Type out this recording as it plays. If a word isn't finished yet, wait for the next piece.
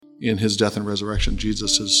in his death and resurrection,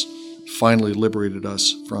 Jesus has finally liberated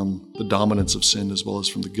us from the dominance of sin as well as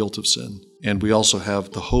from the guilt of sin. And we also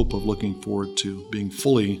have the hope of looking forward to being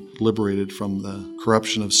fully liberated from the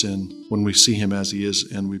corruption of sin when we see him as he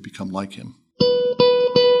is and we become like him.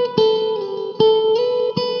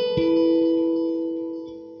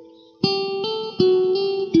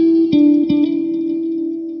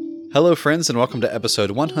 Hello, friends, and welcome to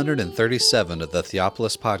episode 137 of the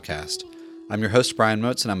Theopolis Podcast. I'm your host, Brian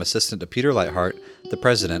Moats, and I'm assistant to Peter Lightheart, the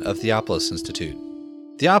president of Theopolis Institute.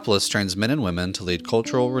 Theopolis trains men and women to lead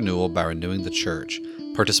cultural renewal by renewing the church.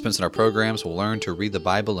 Participants in our programs will learn to read the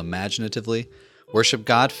Bible imaginatively, worship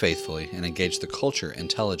God faithfully, and engage the culture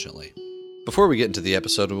intelligently. Before we get into the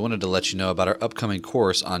episode, we wanted to let you know about our upcoming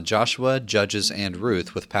course on Joshua, Judges, and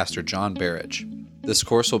Ruth with Pastor John Barrage. This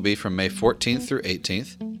course will be from May 14th through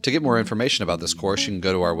 18th. To get more information about this course, you can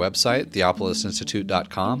go to our website,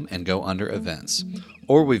 theopolisinstitute.com, and go under Events.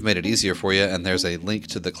 Or we've made it easier for you, and there's a link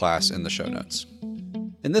to the class in the show notes.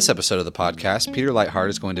 In this episode of the podcast, Peter Lightheart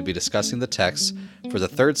is going to be discussing the texts for the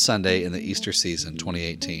third Sunday in the Easter season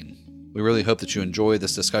 2018. We really hope that you enjoy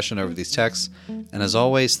this discussion over these texts, and as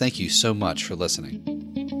always, thank you so much for listening.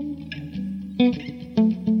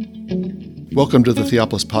 Welcome to the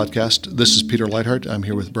Theopolis Podcast. This is Peter Lightheart. I'm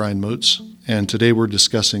here with Brian Moats, and today we're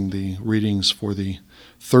discussing the readings for the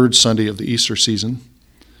third Sunday of the Easter season.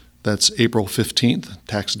 That's April 15th,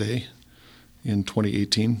 Tax Day in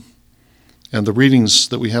 2018. And the readings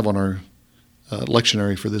that we have on our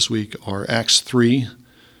lectionary for this week are Acts 3,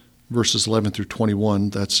 verses 11 through 21.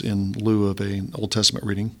 That's in lieu of an Old Testament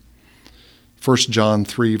reading. 1 John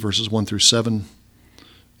 3, verses 1 through 7.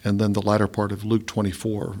 And then the latter part of Luke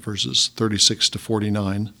 24, verses 36 to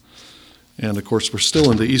 49. And of course, we're still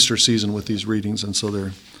in the Easter season with these readings, and so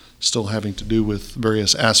they're still having to do with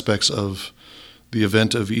various aspects of the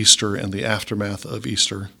event of Easter and the aftermath of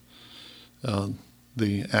Easter.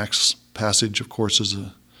 The Acts passage, of course, is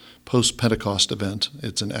a post-Pentecost event.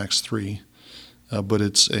 It's in Acts 3, but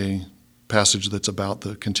it's a passage that's about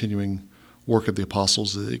the continuing work of the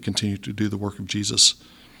apostles, that they continue to do the work of Jesus.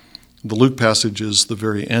 The Luke passage is the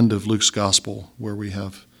very end of Luke's gospel, where we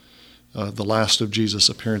have the last of Jesus'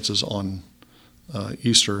 appearances on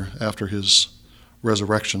Easter after his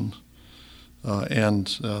resurrection. And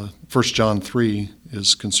 1 John 3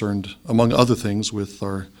 is concerned, among other things, with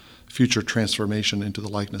our future transformation into the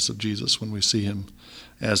likeness of Jesus. When we see him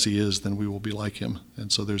as he is, then we will be like him.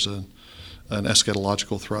 And so there's an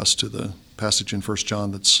eschatological thrust to the passage in 1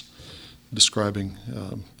 John that's describing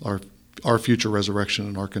our future resurrection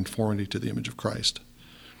and our conformity to the image of Christ.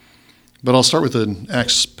 But I'll start with an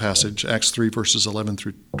Acts passage, Acts 3, verses 11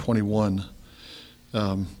 through 21.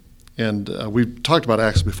 We've talked about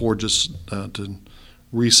Acts before, just to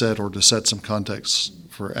reset or to set some context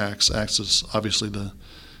for Acts. Acts is obviously the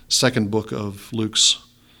second book of Luke's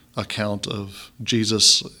account of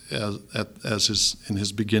Jesus in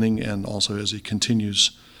his beginning, and also as he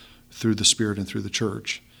continues through the Spirit and through the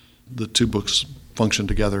church. The two books function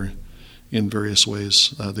together in various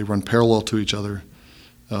ways. They run parallel to each other.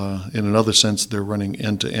 In another sense, they're running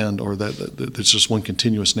end to end, or that it's just one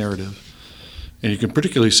continuous narrative. And you can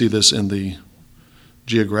particularly see this in the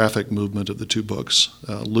geographic movement of the two books.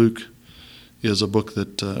 Luke is a book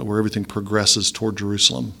that where everything progresses toward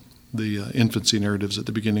Jerusalem. The infancy narratives at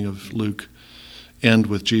the beginning of Luke end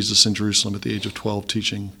with Jesus in Jerusalem at the age of 12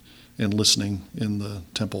 teaching and listening in the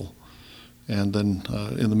temple. And then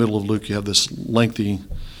in the middle of Luke, you have this lengthy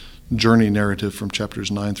journey narrative from chapters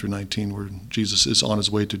 9 through 19, where Jesus is on his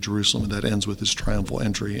way to Jerusalem, and that ends with his triumphal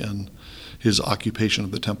entry and his occupation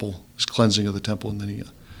of the temple, his cleansing of the temple, and then he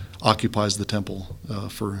occupies the temple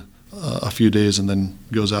for a few days and then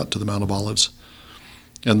goes out to the Mount of Olives.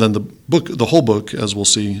 And then the whole book, as we'll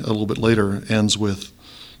see a little bit later, ends with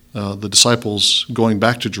the disciples going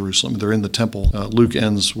back to Jerusalem. They're in the temple. Luke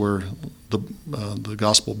ends where the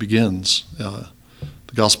gospel begins.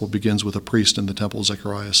 The gospel begins with a priest in the temple,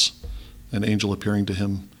 Zacharias, an angel appearing to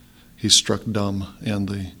him. He's struck dumb. And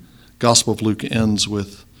the gospel of Luke ends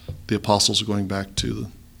with the apostles going back to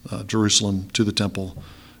Jerusalem, to the temple,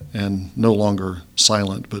 and no longer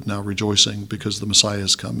silent, but now rejoicing because the Messiah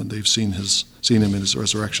has come and they've seen him in his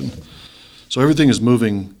resurrection. So everything is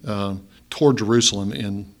moving toward Jerusalem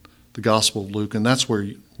in the Gospel of Luke, and that's where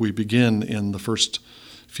we begin in the first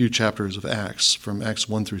few chapters of Acts. From Acts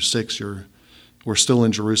 1 through 6, we're still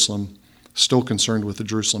in Jerusalem, still concerned with the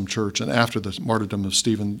Jerusalem church, and after the martyrdom of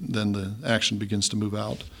Stephen, then the action begins to move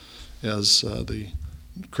out as the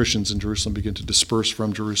Christians in Jerusalem begin to disperse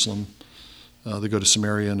from Jerusalem. They go to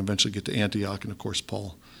Samaria and eventually get to Antioch, and of course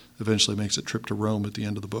Paul eventually makes a trip to Rome at the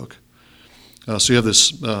end of the book. So you have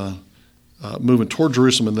this movement toward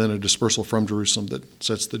Jerusalem and then a dispersal from Jerusalem that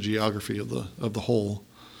sets the geography of the whole.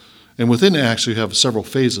 And within Acts, you have several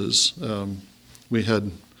phases. We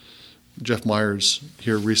had Jeff Myers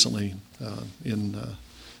here recently in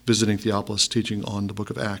visiting Theopolis, teaching on the book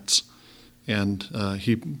of Acts, and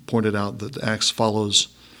he pointed out that Acts follows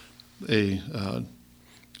a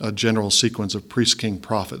general sequence of priest, king,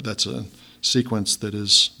 prophet. That's a sequence that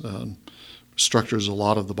is structures a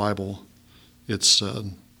lot of the Bible. It's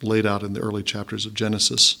laid out in the early chapters of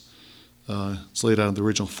Genesis. It's laid out in the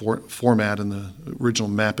original format and the original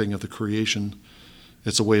mapping of the creation.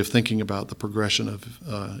 It's a way of thinking about the progression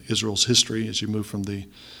of Israel's history as you move from the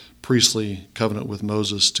priestly covenant with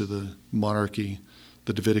Moses to the monarchy,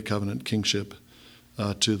 the Davidic covenant, kingship,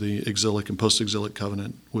 to the exilic and post-exilic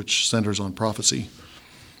covenant, which centers on prophecy.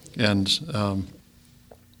 And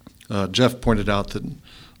Jeff pointed out that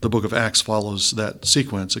the book of Acts follows that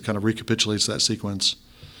sequence. It kind of recapitulates that sequence.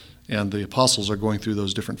 And the apostles are going through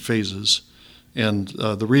those different phases. And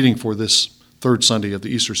the reading for this third Sunday of the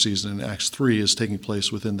Easter season in Acts 3 is taking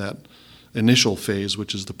place within that initial phase,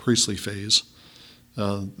 which is the priestly phase.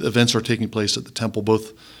 Events are taking place at the temple,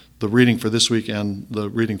 both the reading for this week and the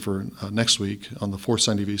reading for next week on the fourth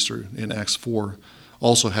Sunday of Easter in Acts 4,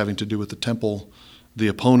 also having to do with the temple. The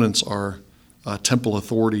opponents are temple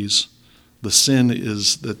authorities. The sin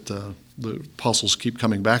is that the apostles keep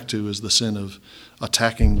coming back to is the sin of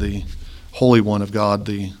attacking the Holy One of God.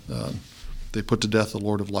 They put to death the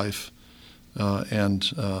Lord of life, and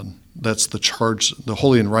that's the charge. The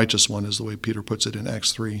Holy and Righteous One is the way Peter puts it in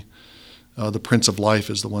Acts 3. The Prince of Life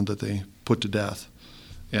is the one that they put to death.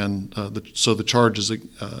 And so the charge is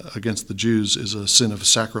against the Jews is a sin of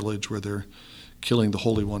sacrilege, where they're killing the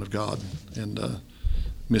Holy One of God and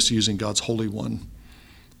misusing God's Holy One.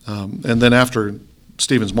 And then after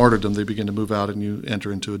Stephen's martyrdom, they begin to move out, and you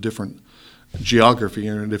enter into a different geography.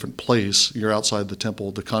 You're in a different place. You're outside the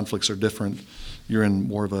temple. The conflicts are different. You're in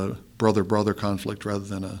more of a brother-brother conflict rather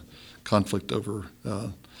than a conflict over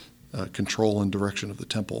control and direction of the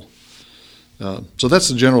temple. So that's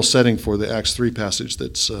the general setting for the Acts 3 passage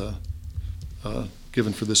that's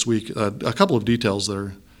given for this week. A couple of details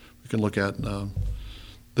there we can look at.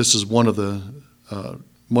 This is one of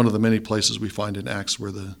the many places we find in Acts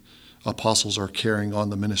where the apostles are carrying on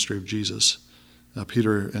the ministry of Jesus.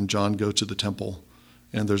 Peter and John go to the temple,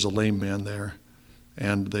 and there's a lame man there,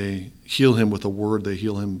 and they heal him with a word. They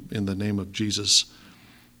heal him in the name of Jesus.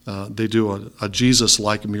 They do a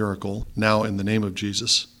Jesus-like miracle now in the name of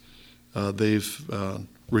Jesus. They've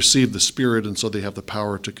received the Spirit, and so they have the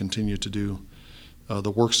power to continue to do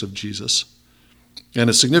the works of Jesus. And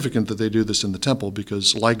it's significant that they do this in the temple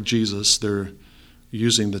because, like Jesus, they're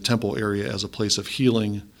using the temple area as a place of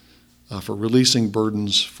healing, for releasing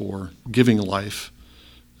burdens, for giving life,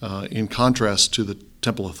 in contrast to the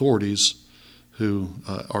temple authorities who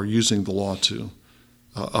are using the law to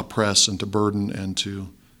oppress and to burden and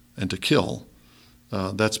to kill.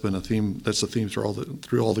 That's been a theme. That's the theme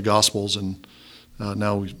through all the Gospels, and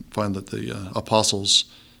now we find that the apostles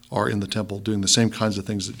are in the temple doing the same kinds of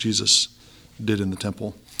things that Jesus did in the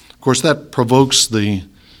temple. Of course, that provokes the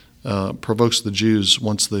Jews.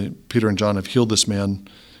 Once Peter and John have healed this man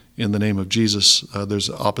in the name of Jesus, there's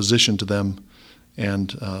opposition to them,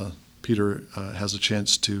 and Peter has a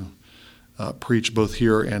chance to preach both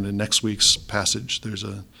here and in next week's passage. There's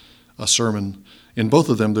a sermon. In both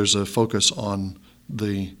of them, there's a focus on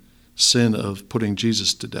the sin of putting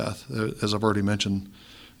Jesus to death. As I've already mentioned,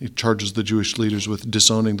 he charges the Jewish leaders with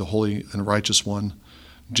disowning the Holy and Righteous One.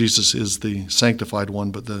 Jesus is the sanctified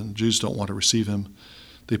one, but the Jews don't want to receive him.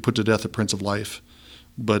 They put to death the Prince of Life.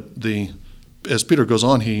 But as Peter goes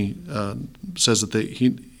on, he says that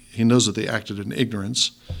he knows that they acted in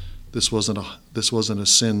ignorance. This wasn't a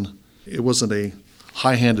sin. It wasn't a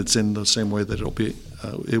high-handed sin the same way that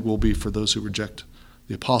it will be for those who reject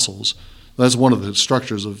the apostles. That's one of the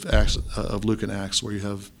structures of Luke and Acts, where you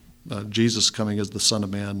have Jesus coming as the Son of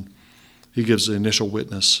Man. He gives the initial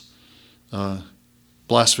witness.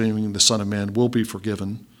 Blaspheming the Son of Man will be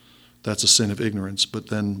forgiven. That's a sin of ignorance. But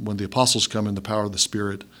then when the apostles come in the power of the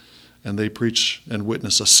Spirit and they preach and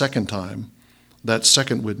witness a second time, that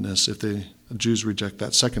second witness, if the Jews reject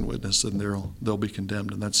that second witness, then they'll be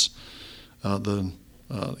condemned. And that's the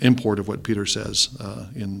import of what Peter says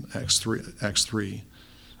in Acts 3.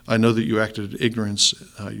 I know that you acted in ignorance,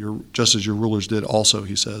 just as your rulers did also,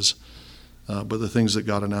 he says. But the things that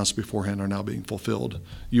God announced beforehand are now being fulfilled.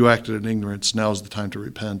 You acted in ignorance. Now is the time to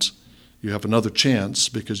repent. You have another chance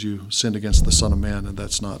because you sinned against the Son of Man, and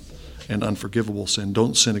that's not an unforgivable sin.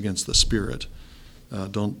 Don't sin against the Spirit.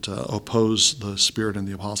 Don't oppose the Spirit and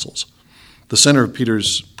the apostles. The center of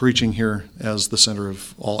Peter's preaching here, as the center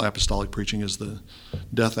of all apostolic preaching, is the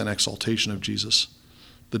death and exaltation of Jesus,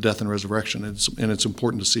 the death and resurrection. And it's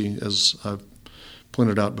important to see, as I've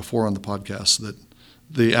pointed out before on the podcast, that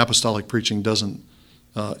the apostolic preaching doesn't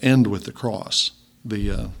end with the cross.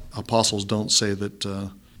 The apostles don't say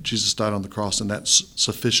that Jesus died on the cross and that's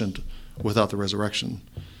sufficient without the resurrection.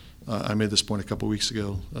 I made this point a couple weeks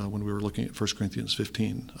ago when we were looking at 1 Corinthians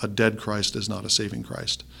 15. A dead Christ is not a saving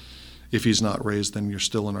Christ. If he's not raised, then we're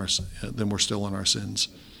still in our sins.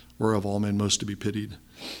 We're of all men most to be pitied.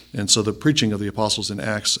 And so the preaching of the apostles in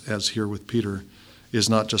Acts, as here with Peter, is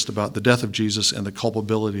not just about the death of Jesus and the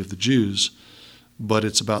culpability of the Jews, but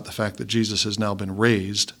it's about the fact that Jesus has now been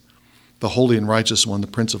raised. The holy and righteous one, the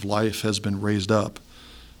Prince of Life, has been raised up.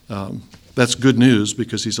 That's good news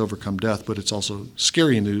because he's overcome death, but it's also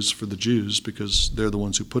scary news for the Jews because they're the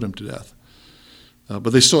ones who put him to death. But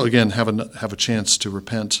they still, again, have a chance to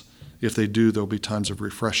repent. If they do, there'll be times of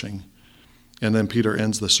refreshing. And then Peter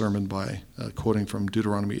ends the sermon by quoting from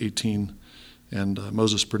Deuteronomy 18 and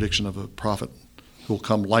Moses' prediction of a prophet who will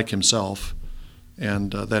come like himself,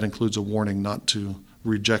 and that includes a warning not to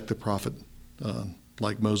reject the prophet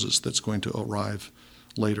like Moses that's going to arrive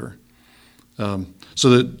later. So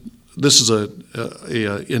that this is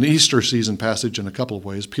an Easter season passage in a couple of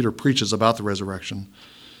ways. Peter preaches about the resurrection,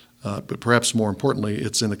 but perhaps more importantly,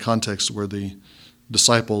 it's in the context where the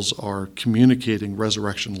disciples are communicating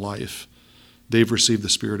resurrection life. They've received the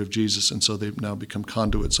Spirit of Jesus, and so they've now become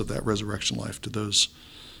conduits of that resurrection life to those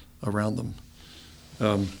around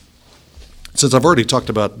them. Since I've already talked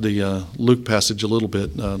about the Luke passage a little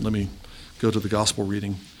bit, let me go to the gospel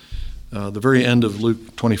reading. The very end of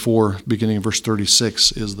Luke 24, beginning in verse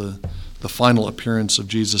 36, is the final appearance of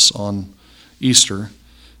Jesus on Easter,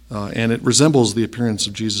 and it resembles the appearance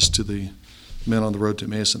of Jesus to the men on the road to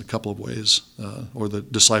Emmaus in a couple of ways, or the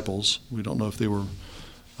disciples. We don't know if they were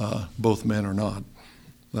both men or not.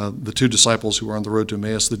 The two disciples who are on the road to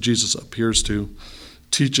Emmaus that Jesus appears to,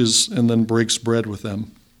 teaches and then breaks bread with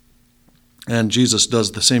them. And Jesus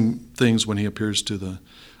does the same things when he appears to the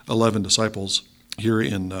 11 disciples here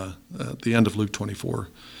in the end of Luke 24.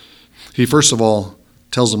 He first of all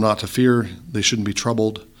tells them not to fear. They shouldn't be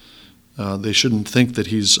troubled. They shouldn't think that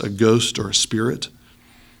he's a ghost or a spirit.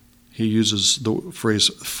 He uses the phrase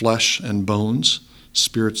flesh and bones.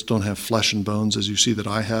 Spirits don't have flesh and bones as you see that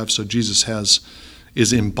I have. So Jesus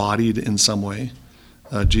is embodied in some way.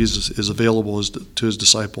 Jesus is available to his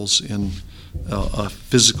disciples in a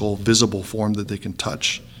physical, visible form that they can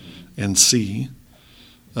touch and see.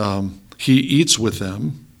 He eats with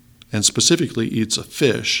them, and specifically eats a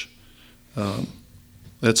fish.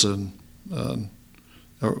 That's a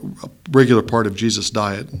regular part of Jesus'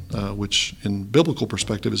 diet, which in biblical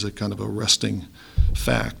perspective is a kind of a resting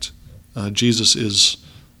fact. Jesus is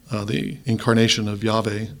the incarnation of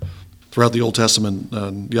Yahweh. Throughout the Old Testament,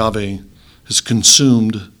 Yahweh has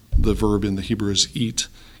consumed, the verb in the Hebrew is eat.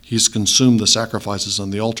 He's consumed the sacrifices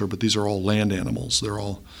on the altar, but these are all land animals. They're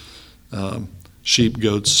all sheep,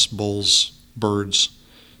 goats, bulls, birds.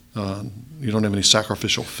 You don't have any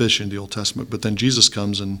sacrificial fish in the Old Testament. But then Jesus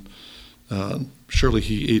comes and surely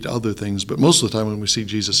he ate other things. But most of the time when we see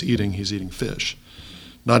Jesus eating, he's eating fish.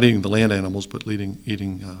 Not eating the land animals, but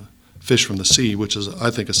eating fish from the sea, which is, I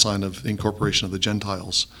think, a sign of incorporation of the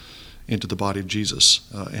Gentiles into the body of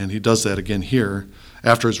Jesus. And he does that again here.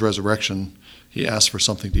 After his resurrection, he asks for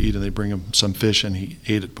something to eat, and they bring him some fish, and he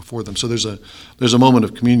ate it before them. So there's a moment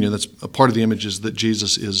of communion. That's a part of the image, is that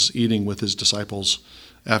Jesus is eating with his disciples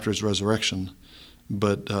after his resurrection.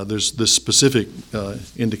 But there's this specific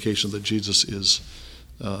indication that Jesus is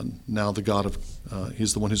now the God of,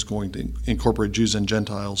 he's the one who's going to incorporate Jews and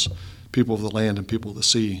Gentiles, people of the land and people of the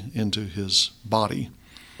sea, into his body.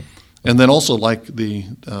 And then also, like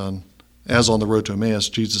as on the road to Emmaus,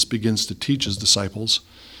 Jesus begins to teach his disciples.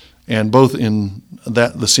 And both in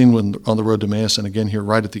the scene on the road to Emmaus, and again here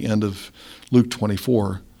right at the end of Luke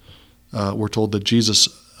 24, we're told that Jesus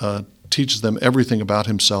teaches them everything about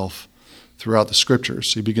himself throughout the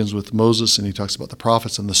scriptures. He begins with Moses, and he talks about the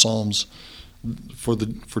prophets and the Psalms. For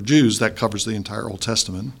Jews, that covers the entire Old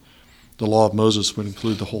Testament. The law of Moses would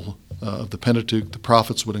include the whole of the Pentateuch. The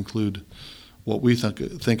prophets would include what we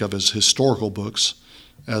think of as historical books,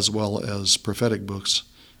 as well as prophetic books.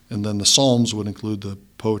 And then the Psalms would include the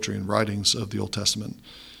poetry and writings of the Old Testament.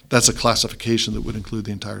 That's a classification that would include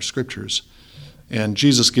the entire scriptures. And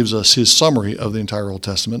Jesus gives us his summary of the entire Old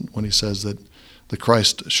Testament when he says that the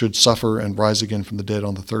Christ should suffer and rise again from the dead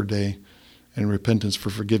on the third day, and repentance for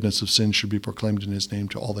forgiveness of sins should be proclaimed in his name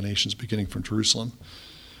to all the nations, beginning from Jerusalem.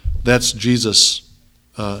 That's Jesus'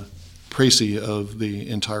 précis of the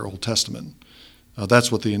entire Old Testament.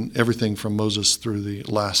 That's what everything from Moses through the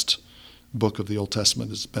last book of the Old Testament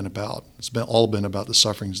has been about. It's all been about the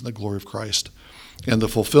sufferings and the glory of Christ and the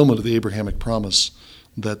fulfillment of the Abrahamic promise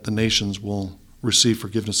that the nations will receive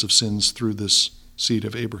forgiveness of sins through this seed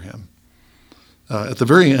of Abraham. At the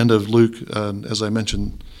very end of Luke, as I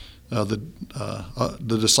mentioned, the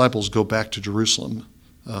disciples go back to Jerusalem.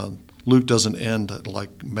 Luke doesn't end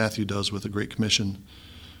like Matthew does with the Great Commission.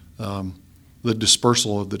 The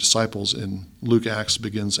dispersal of the disciples in Luke Acts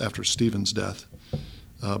begins after Stephen's death.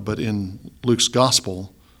 But in Luke's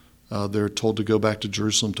Gospel, they're told to go back to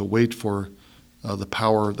Jerusalem to wait for the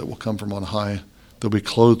power that will come from on high. They'll be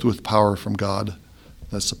clothed with power from God.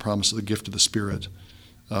 That's the promise of the gift of the Spirit.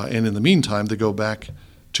 And in the meantime, they go back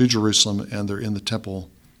to Jerusalem and they're in the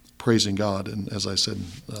temple praising God. And as I said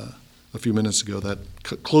a few minutes ago, that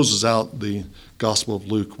closes out the Gospel of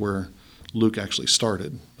Luke, where Luke actually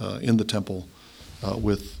started in the temple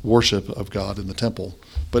with worship of God in the temple.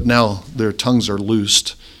 But now their tongues are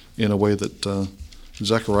loosed in a way that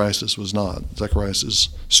Zacharias was not. Zacharias is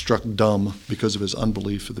struck dumb because of his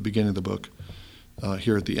unbelief at the beginning of the book.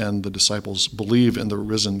 Here at the end, the disciples believe in the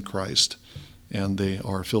risen Christ, and they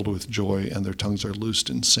are filled with joy, and their tongues are loosed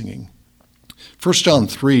in singing. 1 John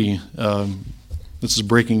 3, this is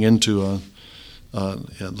breaking into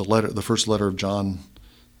the first letter of John.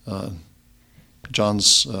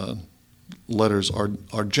 John's letters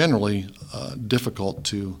are generally difficult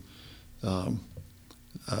to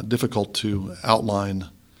outline.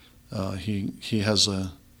 He has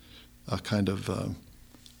a kind of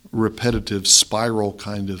repetitive spiral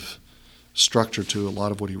kind of structure to a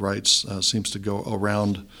lot of what he writes. Seems to go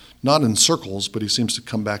around, not in circles, but he seems to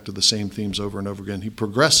come back to the same themes over and over again. He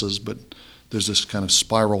progresses, but there's this kind of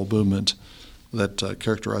spiral movement that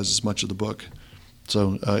characterizes much of the book.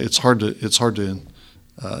 So it's hard to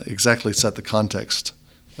exactly set the context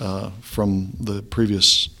from the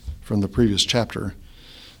previous chapter.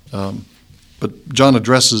 But John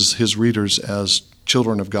addresses his readers as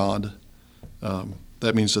children of God.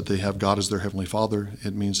 That means that they have God as their heavenly Father.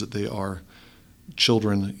 It means that they are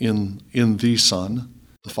children in the Son.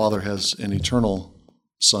 The Father has an eternal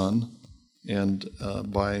Son, and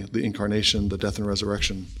by the incarnation, the death and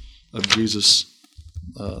resurrection of Jesus,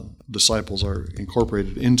 disciples are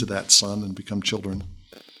incorporated into that Son and become children.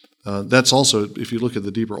 That's also, if you look at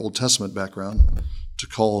the deeper Old Testament background, to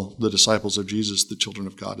call the disciples of Jesus the children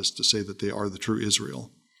of God is to say that they are the true Israel.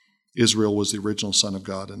 Israel was the original Son of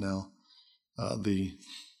God, and now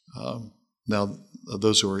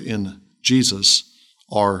those who are in Jesus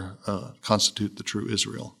constitute the true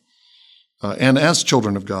Israel. And as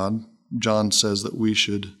children of God, John says that we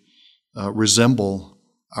should resemble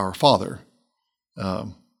our Father.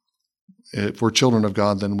 If we're children of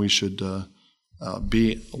God, then we should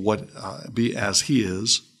be as He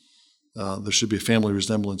is. There should be a family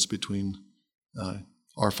resemblance between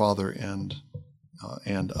our Father and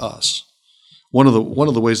us. One of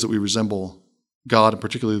the ways that we resemble God, and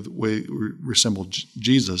particularly the way we resemble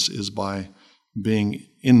Jesus, is by being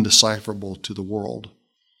indecipherable to the world.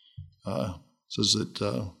 It says that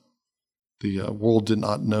the world does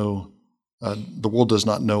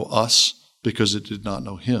not know us because it did not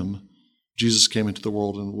know Him. Jesus came into the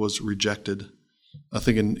world and was rejected. I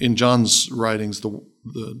think in John's writings,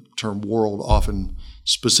 the term world often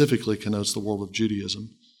specifically connotes the world of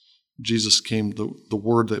Judaism. Jesus came, the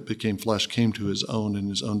Word that became flesh came to His own, and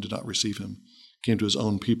His own did not receive Him. Came to His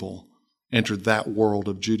own people, entered that world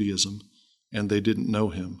of Judaism, and they didn't know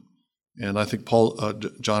Him. And I think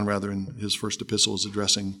John, in his first epistle, is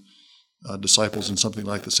addressing disciples in something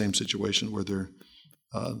like the same situation, where they're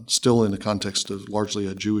still in the context of largely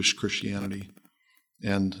a Jewish Christianity,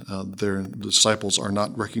 and their disciples are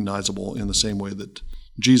not recognizable in the same way that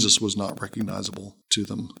Jesus was not recognizable to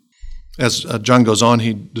them. As John goes on,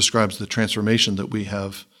 he describes the transformation that we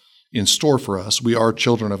have in store for us. We are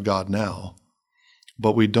children of God now,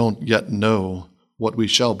 but we don't yet know what we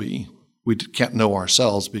shall be. We can't know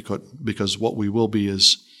ourselves because what we will be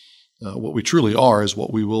is what we truly are is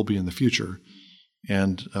what we will be in the future,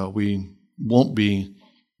 and we won't be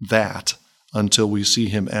that until we see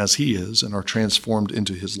Him as He is and are transformed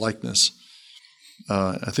into His likeness.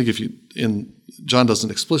 I think John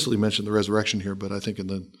doesn't explicitly mention the resurrection here, but I think in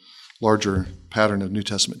the larger pattern of New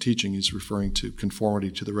Testament teaching, he's referring to conformity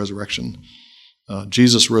to the resurrection.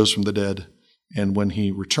 Jesus rose from the dead, and when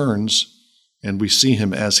He returns and we see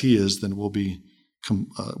Him as He is, then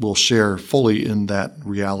we'll share fully in that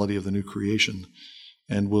reality of the new creation,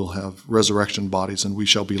 and we'll have resurrection bodies, and we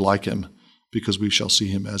shall be like Him because we shall see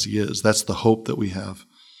Him as He is. That's the hope that we have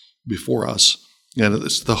before us, and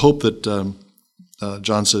it's the hope that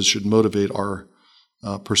John says should motivate our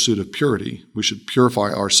pursuit of purity. We should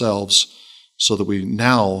purify ourselves so that we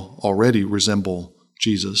now already resemble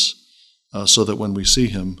Jesus, so that when we see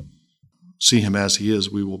him as he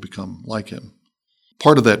is, we will become like him.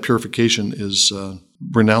 Part of that purification is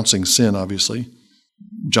renouncing sin, obviously.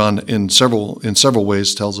 John, in several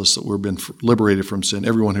ways, tells us that we've been liberated from sin.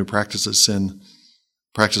 Everyone who practices sin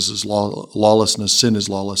practices lawlessness. Sin is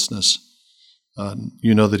lawlessness.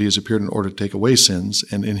 You know that he has appeared in order to take away sins,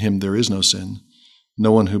 and in him there is no sin.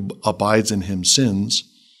 No one who abides in him sins.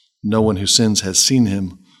 No one who sins has seen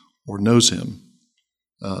him or knows him.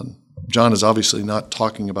 John is obviously not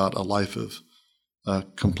talking about a life of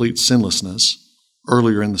complete sinlessness.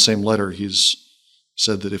 Earlier in the same letter, he's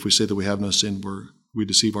said that if we say that we have no sin, we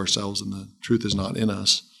deceive ourselves and the truth is not in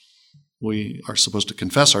us. We are supposed to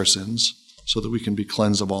confess our sins so that we can be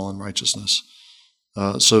cleansed of all unrighteousness.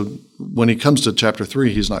 So when he comes to chapter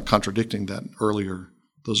 3, he's not contradicting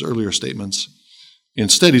those earlier statements.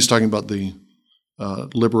 Instead, he's talking about the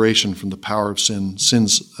liberation from the power of sin.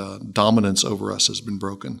 Sin's dominance over us has been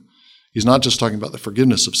broken. He's not just talking about the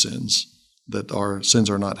forgiveness of sins, that our sins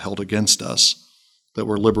are not held against us, that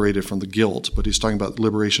we're liberated from the guilt, but he's talking about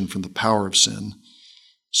liberation from the power of sin,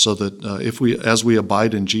 so that as we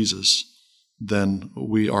abide in Jesus, then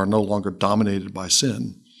we are no longer dominated by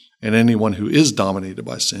sin. And anyone who is dominated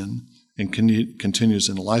by sin and continues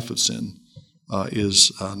in a life of sin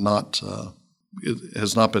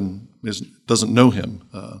doesn't know him.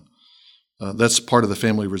 That's part of the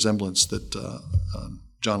family resemblance that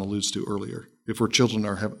John alludes to earlier. If we're children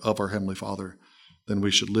of our Heavenly Father, then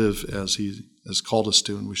we should live as he has called us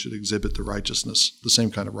to, and we should exhibit the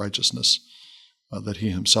same kind of righteousness that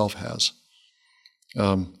he himself has.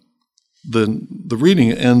 The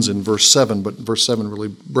reading ends in verse 7, but verse 7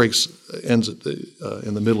 really ends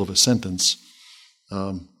in the middle of a sentence.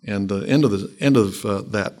 And the end of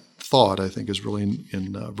that thought, I think, is really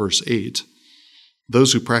in verse 8.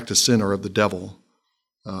 Those who practice sin are of the devil,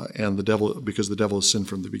 and because the devil has sinned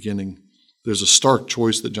from the beginning. There's a stark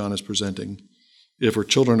choice that John is presenting. If we're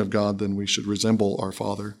children of God, then we should resemble our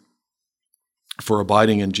Father. For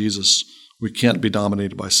abiding in Jesus, we can't be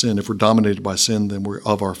dominated by sin. If we're dominated by sin, then we're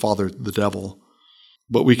of our father, the devil.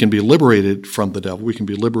 But we can be liberated from the devil. We can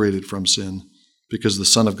be liberated from sin because the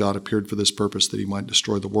Son of God appeared for this purpose, that he might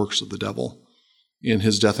destroy the works of the devil. In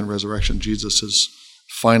his death and resurrection, Jesus has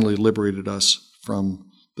finally liberated us from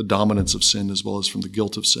the dominance of sin as well as from the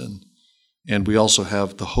guilt of sin. And we also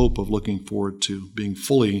have the hope of looking forward to being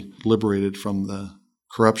fully liberated from the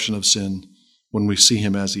corruption of sin when we see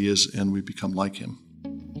him as he is and we become like him.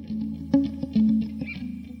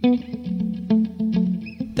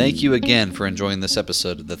 Thank you again for enjoying this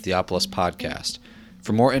episode of the Theopolis Podcast.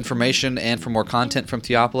 For more information and for more content from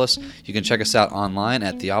Theopolis, you can check us out online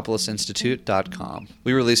at theopolisinstitute.com.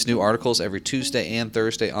 We release new articles every Tuesday and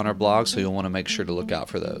Thursday on our blog, so you'll want to make sure to look out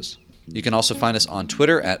for those. You can also find us on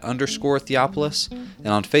Twitter at _Theopolis and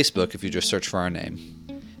on Facebook if you just search for our name.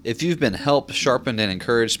 If you've been helped, sharpened, and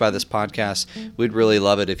encouraged by this podcast, we'd really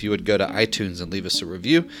love it if you would go to iTunes and leave us a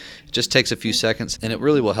review. It just takes a few seconds, and it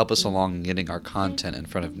really will help us along in getting our content in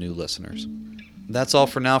front of new listeners. That's all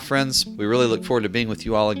for now, friends. We really look forward to being with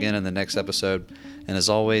you all again in the next episode. And as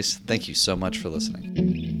always, thank you so much for listening.